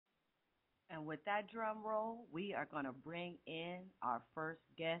And with that drum roll, we are going to bring in our first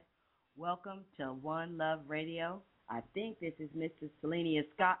guest. Welcome to Wun Luv Radio. I think this is Mrs. Selenia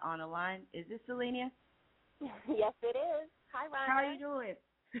Scott on the line. Is this Selenia? Yes, it is. Hi, Rhonda. How are you doing?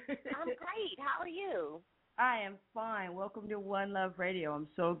 I'm great. How are you? I am fine. Welcome to Wun Luv Radio. I'm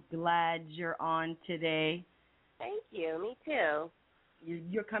so glad you're on today. Thank you. Me too.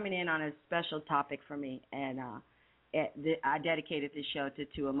 You're coming in on a special topic for me, and I dedicated this show to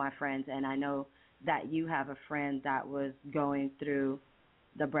two of my friends, and I know that you have a friend that was going through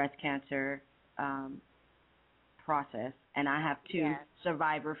the breast cancer process, and I have two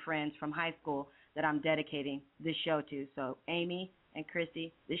survivor friends from high school that I'm dedicating this show to. So, Amy and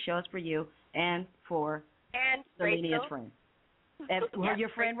Christy, this show is for you and for Selenia's friend. And for your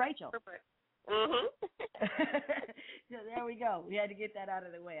friend Rachel. Mm-hmm. So there we go. We had to get that out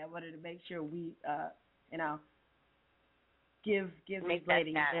of the way. I wanted to make sure we, give these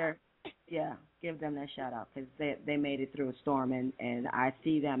ladies give them that shout out because they made it through a storm, and I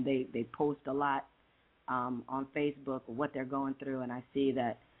see them. They post a lot on Facebook of what they're going through, and I see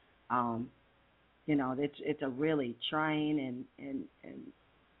that it's a really trying and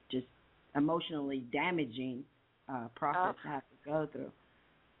just emotionally damaging process to have to go through.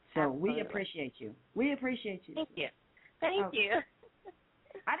 So Absolutely. we appreciate you. We appreciate you. Thank you. Thank you.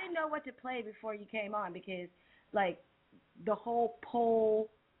 I didn't know what to play before you came on because, like, the whole pole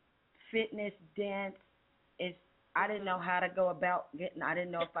fitness dance is, I didn't know how to go about getting, I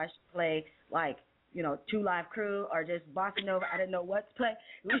didn't know if I should play, like, Two Live Crew or just Bossa Nova. I didn't know what to play.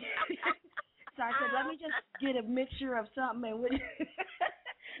 So I said, let me just get a mixture of something and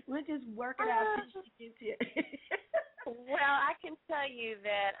we'll just work it out till she gets here. Well, I can tell you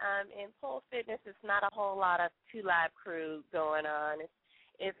that in pole fitness, it's not a whole lot of Two Live Crew going on.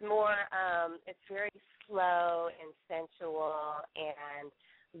 It's more, it's very slow and sensual and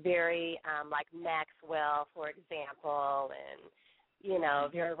very like Maxwell, for example, and,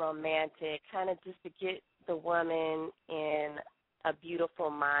 very romantic, kind of just to get the woman in a beautiful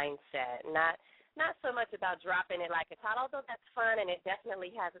mindset. Not so much about dropping it like a tot, although that's fun and it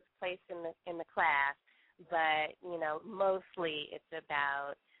definitely has its place in the class. But, mostly it's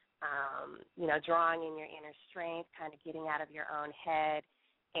about, drawing in your inner strength, kind of getting out of your own head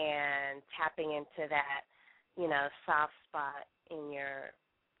and tapping into that, soft spot in your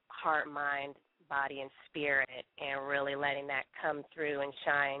heart, mind, body, and spirit, and really letting that come through and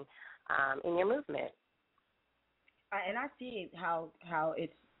shine in your movement. And I see how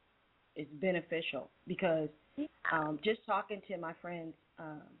it's beneficial because just talking to my friends,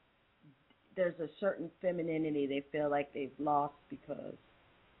 there's a certain femininity they feel like they've lost because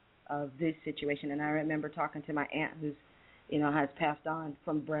of this situation. And I remember talking to my aunt who's, has passed on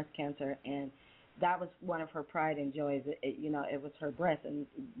from breast cancer, and that was one of her pride and joys. It was her breast, and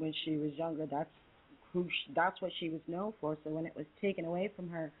when she was younger, that's what she was known for. So when it was taken away from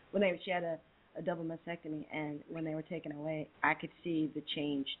her, she had a double mastectomy, and when they were taken away, I could see the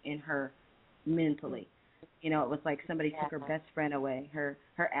change in her mentally. It was like somebody took her best friend away, her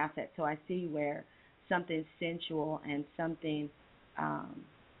asset. So I see where something sensual and something,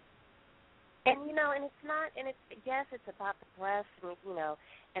 and it's not, and it's about the breast,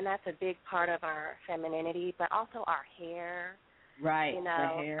 and that's a big part of our femininity, but also our hair. Right, the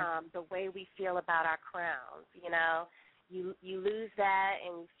hair. The way we feel about our crowns, You lose that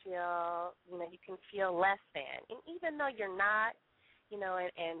and you feel, you can feel less than. And even though you're not,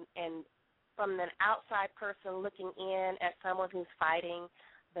 and from an outside person looking in at someone who's fighting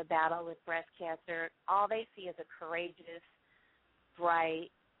the battle with breast cancer, all they see is a courageous,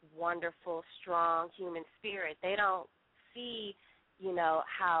 bright, wonderful, strong human spirit. They don't see,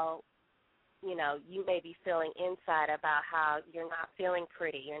 how, you may be feeling inside about how you're not feeling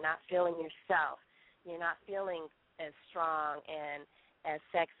pretty, you're not feeling yourself, you're not feeling as strong and as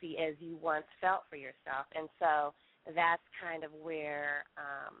sexy as you once felt for yourself. And so that's kind of where,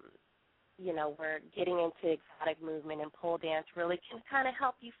 we're getting into exotic movement, and pole dance really can kind of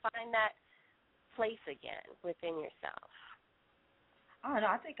help you find that place again within yourself. I don't know.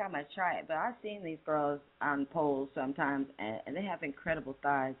 I think I might try it, but I've seen these girls on poles sometimes, and they have incredible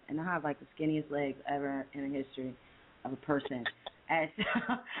thighs, and they have like the skinniest legs ever in the history of a person. And so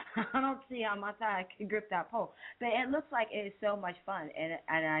I don't see how my thigh can grip that pole, but it looks like it is so much fun. And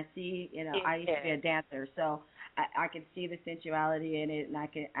I see, I used to be a dancer, so I can see the sensuality in it, and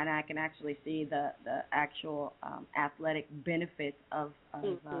I can actually see the actual athletic benefits of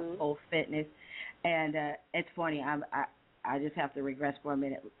pole fitness. And it's funny. I just have to regress for a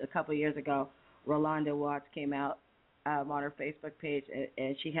minute. A couple of years ago, Rolanda Watts came out on her Facebook page,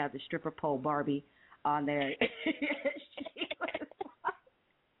 and she had the stripper pole Barbie on there.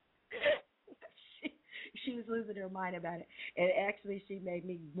 she was losing her mind about it. And actually, she made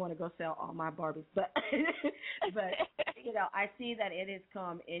me want to go sell all my Barbies. But, but I see that it has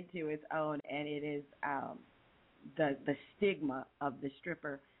come into its own, and it is the stigma of the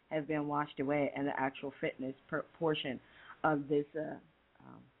stripper has been washed away, and the actual fitness portion of this.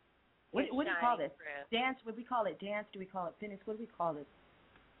 What do you call this? Dance? Would we call it dance? Do we call it fitness? What do we call this?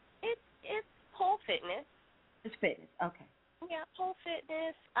 It's pole fitness. It's fitness. Okay. Yeah, pole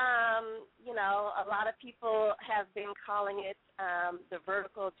fitness. A lot of people have been calling it the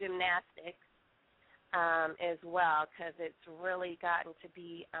vertical gymnastics as well, because it's really gotten to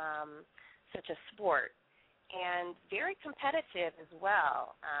be such a sport and very competitive as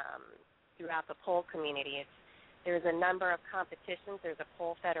well throughout the pole community. There's a number of competitions. There's a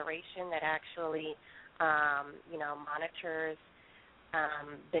pole federation that actually, monitors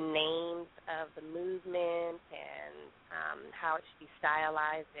the names of the movement and how it should be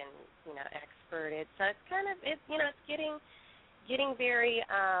stylized and experted. So it's kind of it's getting very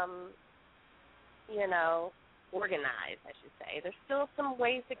organized, I should say. There's still some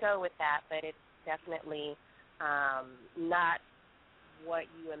ways to go with that, but it's definitely not what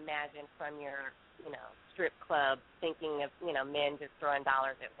you imagine from your strip club, thinking of men just throwing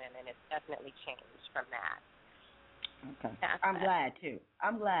dollars at women. It's definitely changed from that. Okay. I'm glad too.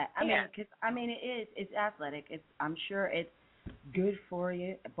 I'm glad. It's athletic. I'm sure it's good for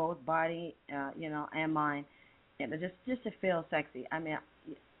you, both body, and mind. And just to feel sexy. I mean,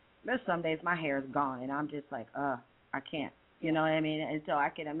 there's some days my hair is gone and I'm just like, I can't. You know what I mean? And so I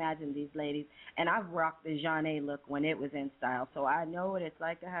can imagine these ladies. And I've rocked the Jeanne look when it was in style, so I know what it's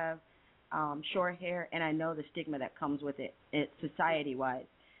like to have short hair, and I know the stigma that comes with it society-wise.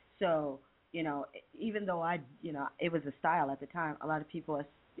 So. Even though it was a style at the time, a lot of people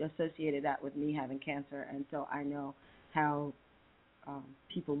associated that with me having cancer, and so I know how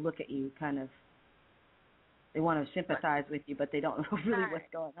people look at you kind of, they want to sympathize with you, but they don't know really what's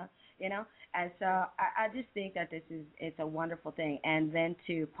going on, And so I just think that it's a wonderful thing. And then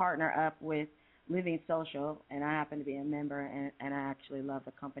to partner up with Living Social, and I happen to be a member, and I actually love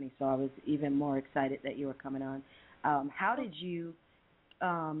the company, so I was even more excited that you were coming on.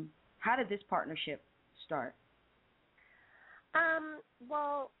 How did this partnership start?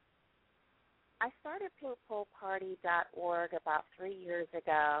 Well, I started pinkpoleparty.org about 3 years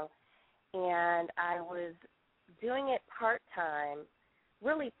ago, and I was doing it part-time,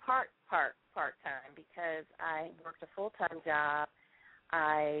 really part-time, because I worked a full-time job.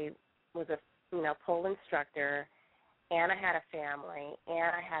 I was a pole instructor, and I had a family,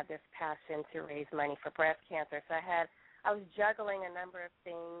 and I had this passion to raise money for breast cancer. So I was juggling a number of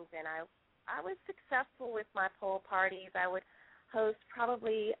things, and I was successful with my pole parties. I would host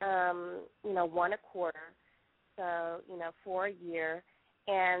probably, one a quarter, so, for a year.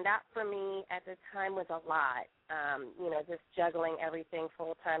 And that for me at the time was a lot, just juggling everything,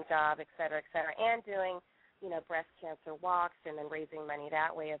 full-time job, et cetera, and doing, breast cancer walks and then raising money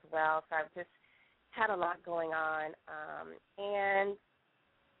that way as well. So I've just had a lot going on. And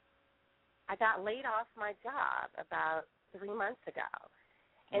I got laid off my job about 3 months ago.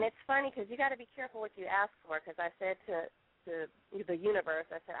 And it's funny because you got to be careful what you ask for, because I said to the universe,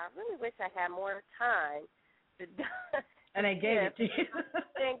 I said, I really wish I had more time to and they gave it to you.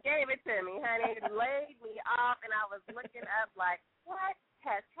 And gave it to me, honey. It laid me off, and I was looking up like, what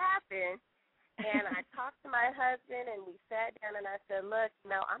has happened? And I talked to my husband, and we sat down, and I said, look,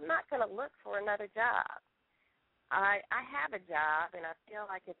 I'm not going to look for another job. I have a job, and I feel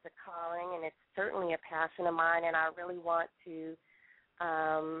like it's a calling, and it's certainly a passion of mine, and I really want to,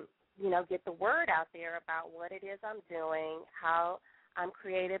 get the word out there about what it is I'm doing, how I'm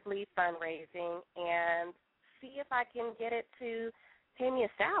creatively fundraising, and see if I can get it to pay me a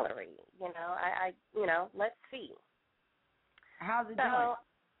salary. Let's see. How's it doing?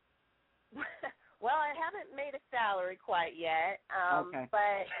 Well, I haven't made a salary quite yet, okay.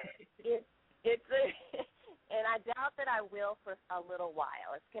 But it's and I doubt that I will for a little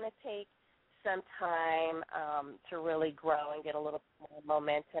while. It's going to take some time to really grow and get a little more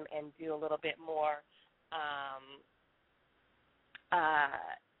momentum and do a little bit more,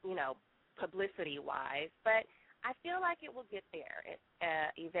 publicity-wise. But I feel like it will get there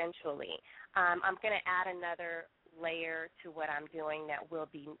eventually. I'm going to add another layer to what I'm doing that will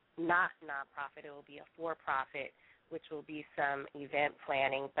be not nonprofit. It will be a for-profit, which will be some event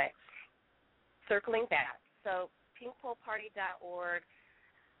planning. But circling back, so pinkpoleparty.org,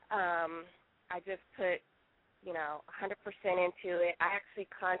 I just put, 100% into it. I actually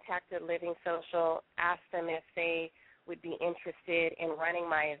contacted Living Social, asked them if they would be interested in running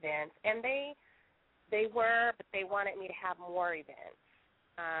my events, and they were, but they wanted me to have more events.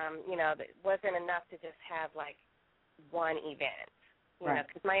 it wasn't enough to just have like one event, Right.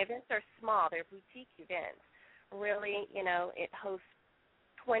 because my events are small. They're boutique events. Really, it hosts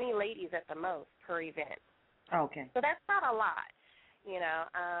 20 ladies at the most per event. Okay. So that's not a lot,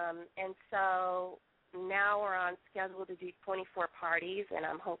 and so now we're on schedule to do 24 parties, and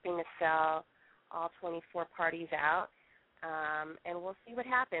I'm hoping to sell all 24 parties out, and we'll see what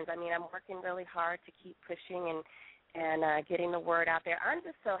happens. I mean, I'm working really hard to keep pushing and getting the word out there. I'm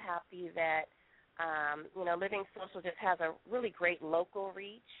just so happy that, Living Social just has a really great local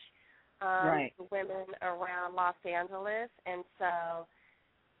reach Right. to women around Los Angeles, and so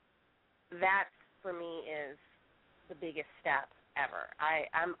that, for me, is the biggest step ever.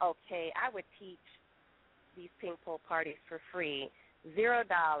 I'm okay. I would teach these pink pool parties for free, $0,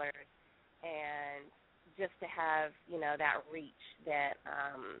 and just to have, that reach that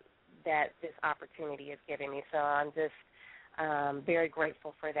that this opportunity is giving me. So I'm just very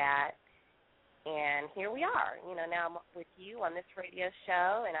grateful for that. And here we are. Now I'm with you on this radio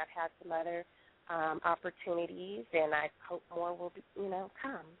show, and I've had some other opportunities, and I hope more will be,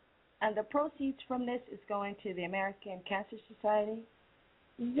 come. And the proceeds from this is going to the American Cancer Society?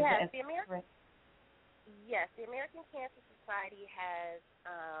 Yes, the American Cancer Society has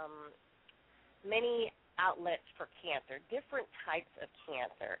many outlets for cancer, different types of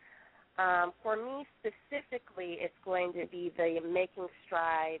cancer. For me specifically, it's going to be the Making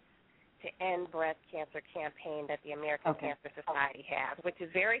Strides to End Breast Cancer campaign that the American Cancer Society has, which is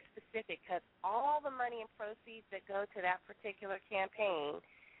very specific because all the money and proceeds that go to that particular campaign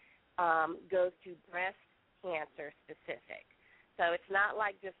goes to breast cancer specific. So it's not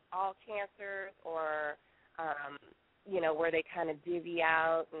like just all cancers or, where they kind of divvy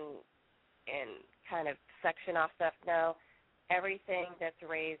out and kind of section off stuff. No, everything that's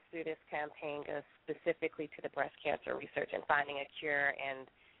raised through this campaign goes specifically to the breast cancer research and finding a cure, and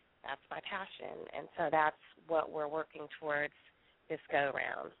that's my passion. And so that's what we're working towards this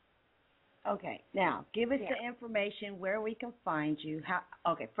go-round. Okay. Now, give us the information where we can find you.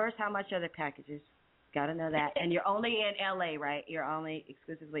 First, how much are the packages? Got to know that. And you're only in L.A., right? You're only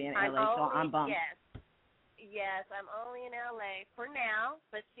exclusively in L.A., so I'm bummed. Yes, I'm only in L.A. for now,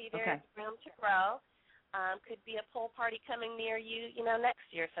 but see, there's room to grow. Could be a pool party coming near you, next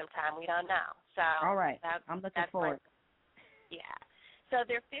year sometime. We don't know. So all right. I'm looking forward. So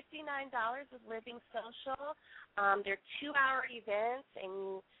they're $59 with Living Social. They're 2-hour events,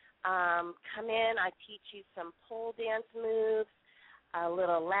 and come in. I teach you some pole dance moves, a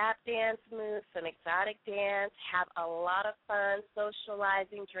little lap dance moves, some exotic dance, have a lot of fun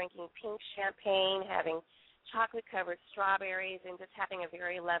socializing, drinking pink champagne, having chocolate-covered strawberries, and just having a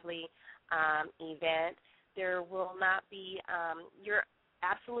very lovely event. There will not be you're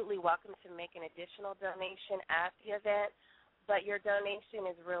absolutely welcome to make an additional donation at the event, but your donation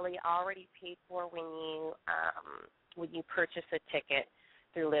is really already paid for when you purchase a ticket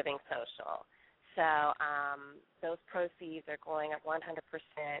through Living Social. So those proceeds are going up 100%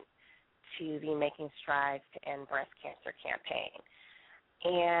 to the Making Strides to End Breast Cancer campaign.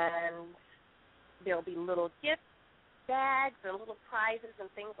 And there will be little gift bags and little prizes and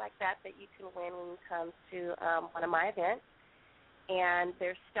things like that you can win when you come to one of my events. And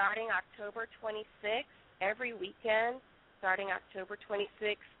they're starting October 26th, every weekend, starting October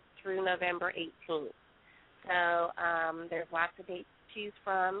 26th through November 18th. So there's lots of dates to choose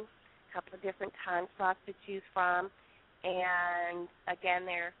from, a couple of different time slots to choose from. And, again,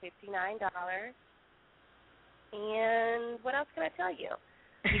 they're $59. And what else can I tell you?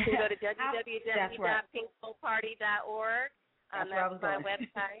 You can go to www.pinkpoolparty.org. That's my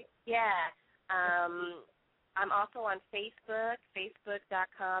website. I'm also on Facebook,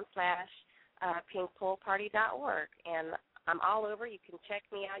 facebook.com/pinkpoolparty.org. And I'm all over. You can check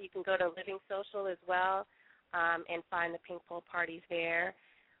me out. You can go to Living Social as well and find the Pink Pool Parties there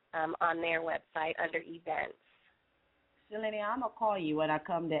on their website under events. Selene, I'm going to call you when I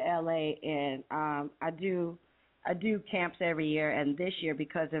come to L.A., and I do camps every year, and this year,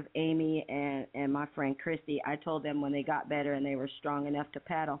 because of Amy and my friend Christy, I told them when they got better and they were strong enough to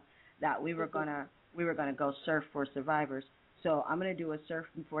paddle that we were gonna go surf for survivors. So I'm gonna do a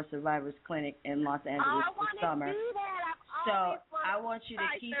Surfing for Survivors clinic in Los Angeles this summer. Do that. So I want you to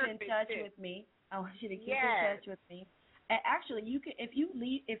keep in touch with me. And actually, you can if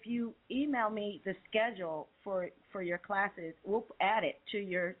you email me the schedule for your classes, we'll add it to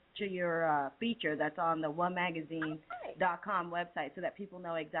your feature that's on the OneMagazine.com website, so that people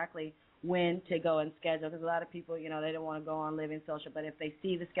know exactly when to go and schedule. Because a lot of people, they don't want to go on Living Social, but if they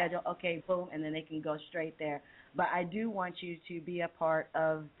see the schedule, okay, boom, and then they can go straight there. But I do want you to be a part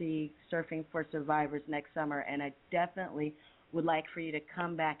of the Surfing for Survivors next summer, and I definitely would like for you to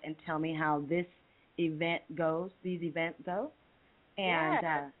come back and tell me how these events go.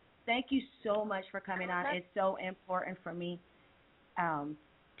 And thank you so much for coming on. It's so important for me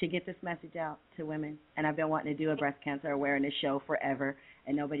to get this message out to women. And I've been wanting to do a breast cancer awareness show forever,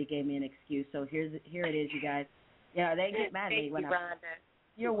 and nobody gave me an excuse. So here it is, you guys. Yeah, they get mad at me when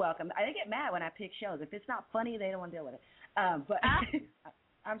You're welcome. They get mad when I pick shows. If it's not funny, they don't want to deal with it. But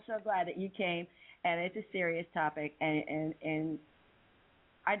I'm so glad that you came, and it's a serious topic, and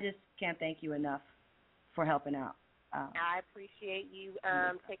I just can't thank you enough for helping out. I appreciate you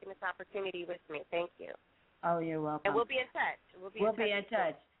taking this opportunity with me. Thank you. Oh, you're welcome. And we'll be in touch. We'll be in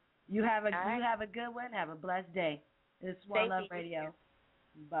touch. You have a good one. Have a blessed day. This is Wun Luv Radio.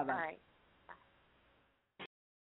 Bye-bye. Bye.